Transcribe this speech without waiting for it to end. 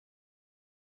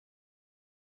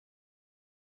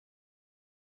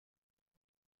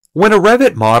When a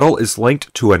Revit model is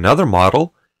linked to another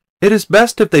model, it is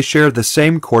best if they share the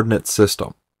same coordinate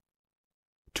system.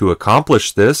 To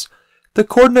accomplish this, the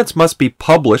coordinates must be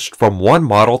published from one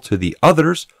model to the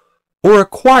others or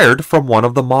acquired from one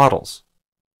of the models.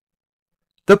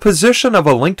 The position of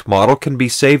a linked model can be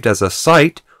saved as a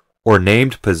site or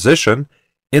named position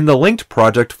in the linked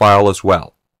project file as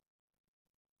well.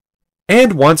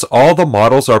 And once all the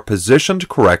models are positioned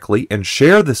correctly and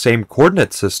share the same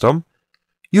coordinate system,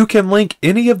 you can link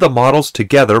any of the models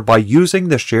together by using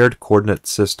the shared coordinate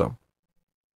system.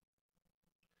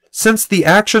 Since the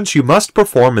actions you must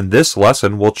perform in this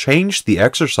lesson will change the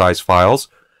exercise files,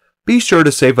 be sure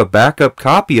to save a backup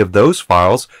copy of those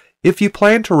files if you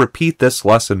plan to repeat this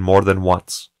lesson more than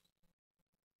once.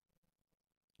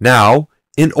 Now,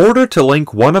 in order to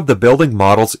link one of the building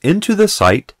models into the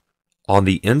site, on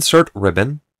the Insert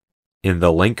ribbon, in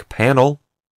the Link panel,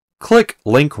 click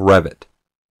Link Revit.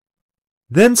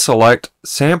 Then select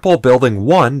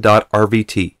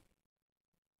SampleBuilding1.rvt.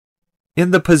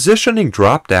 In the Positioning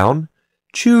drop-down,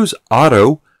 choose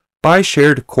Auto by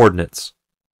Shared Coordinates,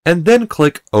 and then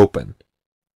click Open.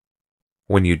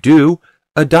 When you do,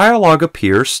 a dialog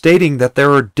appears stating that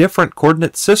there are different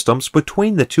coordinate systems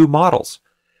between the two models,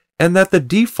 and that the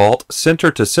default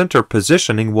center-to-center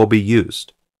positioning will be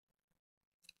used.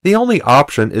 The only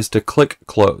option is to click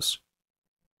Close.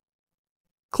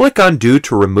 Click Undo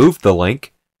to remove the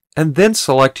link, and then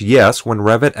select Yes when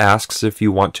Revit asks if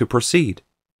you want to proceed.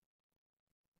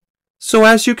 So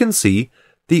as you can see,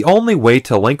 the only way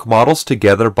to link models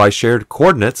together by shared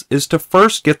coordinates is to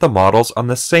first get the models on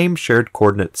the same shared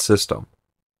coordinate system.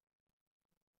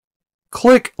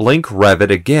 Click Link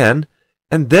Revit again,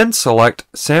 and then select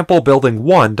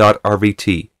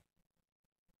SampleBuilding1.rvt.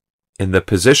 In the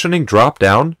Positioning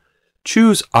drop-down,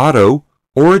 choose Auto,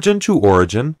 Origin to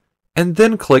Origin, and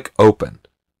then click Open.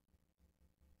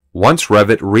 Once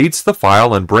Revit reads the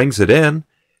file and brings it in,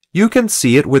 you can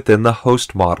see it within the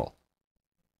host model.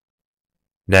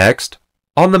 Next,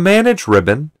 on the Manage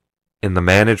ribbon, in the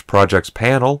Manage Projects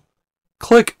panel,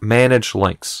 click Manage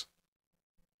Links.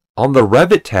 On the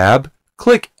Revit tab,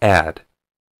 click Add.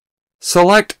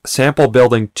 Select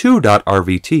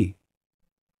SampleBuilding2.rvt.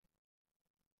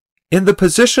 In the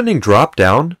Positioning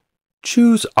drop-down,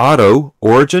 choose Auto,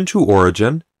 Origin to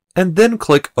Origin, and then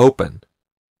click Open.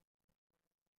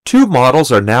 Two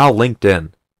models are now linked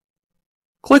in.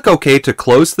 Click OK to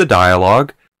close the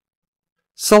dialog.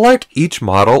 Select each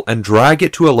model and drag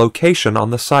it to a location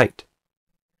on the site.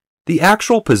 The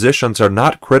actual positions are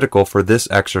not critical for this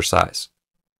exercise.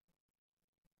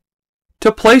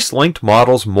 To place linked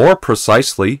models more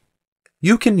precisely,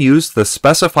 you can use the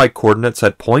Specify Coordinates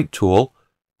at Point tool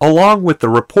along with the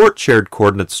Report Shared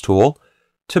Coordinates tool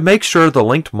to make sure the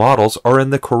linked models are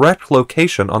in the correct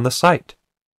location on the site.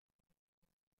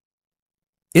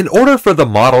 In order for the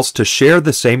models to share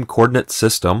the same coordinate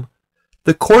system,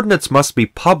 the coordinates must be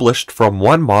published from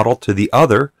one model to the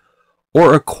other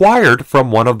or acquired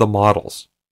from one of the models.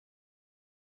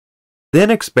 Then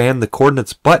expand the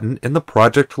Coordinates button in the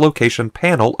Project Location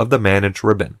panel of the Manage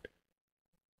ribbon.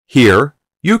 Here,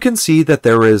 you can see that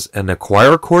there is an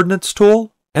Acquire Coordinates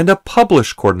tool and a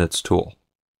Publish Coordinates tool.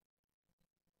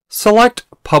 Select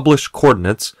Publish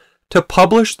Coordinates to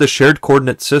publish the shared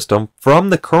coordinate system from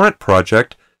the current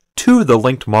project to the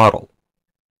linked model.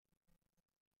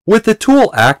 With the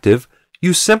tool active,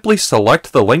 you simply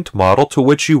select the linked model to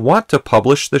which you want to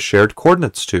publish the shared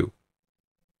coordinates to.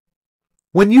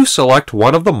 When you select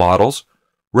one of the models,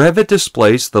 Revit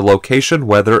displays the Location,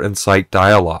 Weather, and Site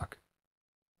dialog.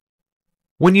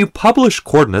 When you publish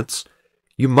coordinates,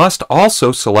 you must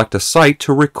also select a site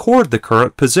to record the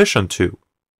current position to.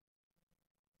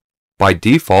 By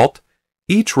default,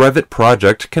 each Revit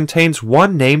project contains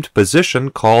one named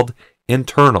position called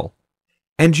Internal,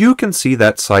 and you can see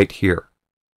that site here.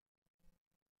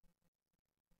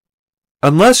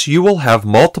 Unless you will have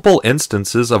multiple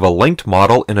instances of a linked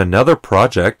model in another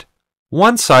project,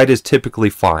 one site is typically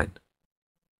fine.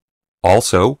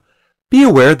 Also, be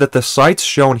aware that the sites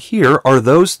shown here are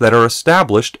those that are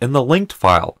established in the linked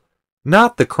file,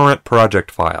 not the current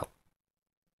project file.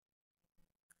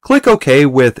 Click OK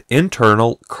with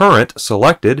Internal Current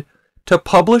selected to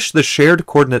publish the shared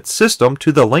coordinate system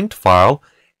to the linked file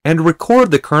and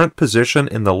record the current position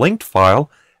in the linked file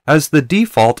as the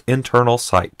default internal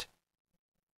site.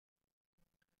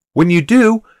 When you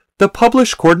do, the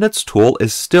Publish Coordinates tool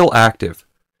is still active,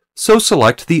 so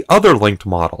select the other linked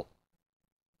model.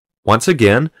 Once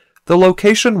again, the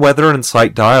Location, Weather, and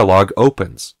Site dialog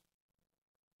opens.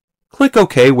 Click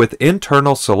OK with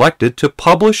Internal selected to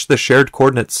publish the shared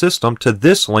coordinate system to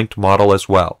this linked model as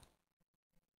well.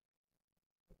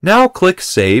 Now click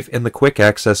Save in the Quick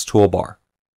Access toolbar.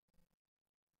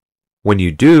 When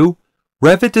you do,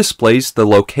 Revit displays the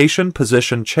Location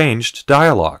Position Changed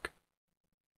dialog.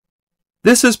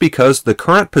 This is because the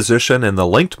current position in the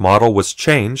linked model was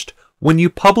changed when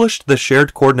you published the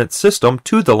shared coordinate system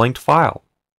to the linked file.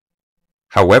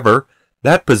 However,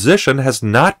 that position has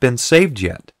not been saved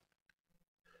yet.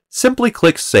 Simply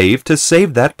click Save to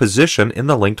save that position in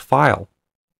the linked file.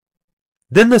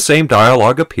 Then the same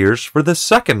dialog appears for the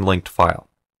second linked file.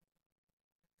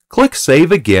 Click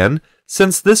Save again,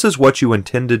 since this is what you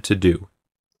intended to do.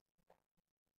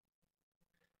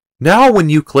 Now when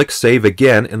you click Save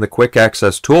again in the Quick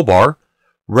Access toolbar,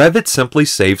 Revit simply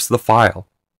saves the file.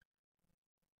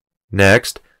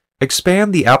 Next,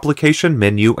 expand the application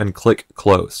menu and click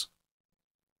Close.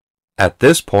 At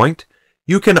this point,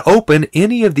 you can open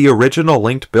any of the original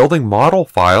linked building model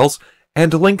files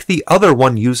and link the other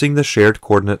one using the shared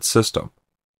coordinate system.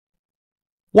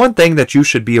 One thing that you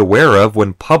should be aware of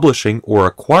when publishing or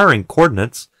acquiring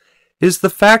coordinates is the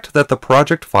fact that the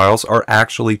project files are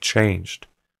actually changed.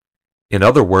 In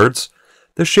other words,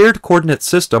 the shared coordinate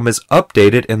system is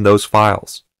updated in those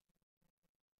files.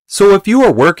 So if you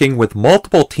are working with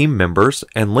multiple team members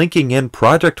and linking in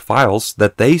project files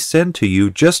that they send to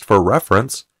you just for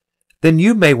reference, then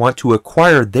you may want to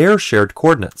acquire their shared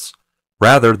coordinates,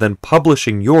 rather than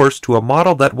publishing yours to a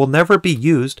model that will never be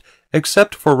used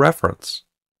except for reference.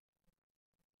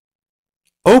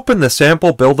 Open the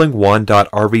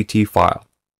samplebuilding1.rvt file.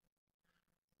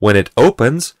 When it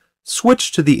opens,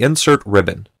 switch to the Insert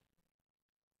ribbon.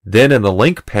 Then in the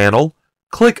Link panel,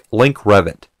 click Link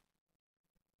Revit.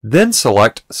 Then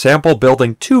select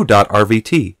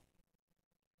samplebuilding2.rvt.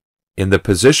 In the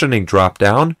Positioning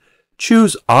drop-down,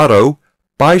 choose Auto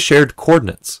by Shared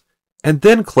Coordinates, and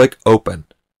then click Open.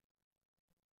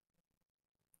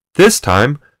 This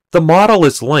time, the model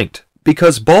is linked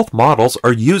because both models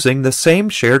are using the same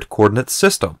shared coordinate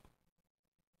system.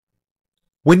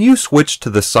 When you switch to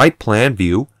the Site Plan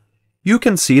view, you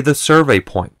can see the survey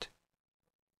point.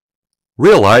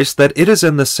 Realize that it is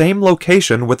in the same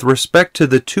location with respect to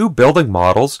the two building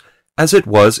models as it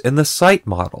was in the site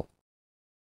model.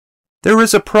 There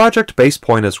is a project base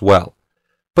point as well,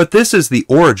 but this is the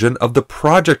origin of the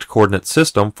project coordinate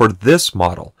system for this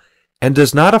model and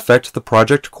does not affect the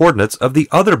project coordinates of the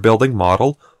other building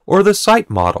model or the site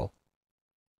model.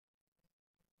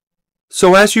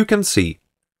 So as you can see,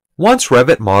 once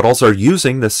Revit models are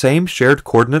using the same shared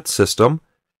coordinate system,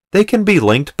 they can be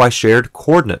linked by shared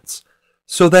coordinates,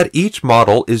 so that each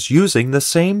model is using the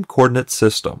same coordinate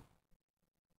system.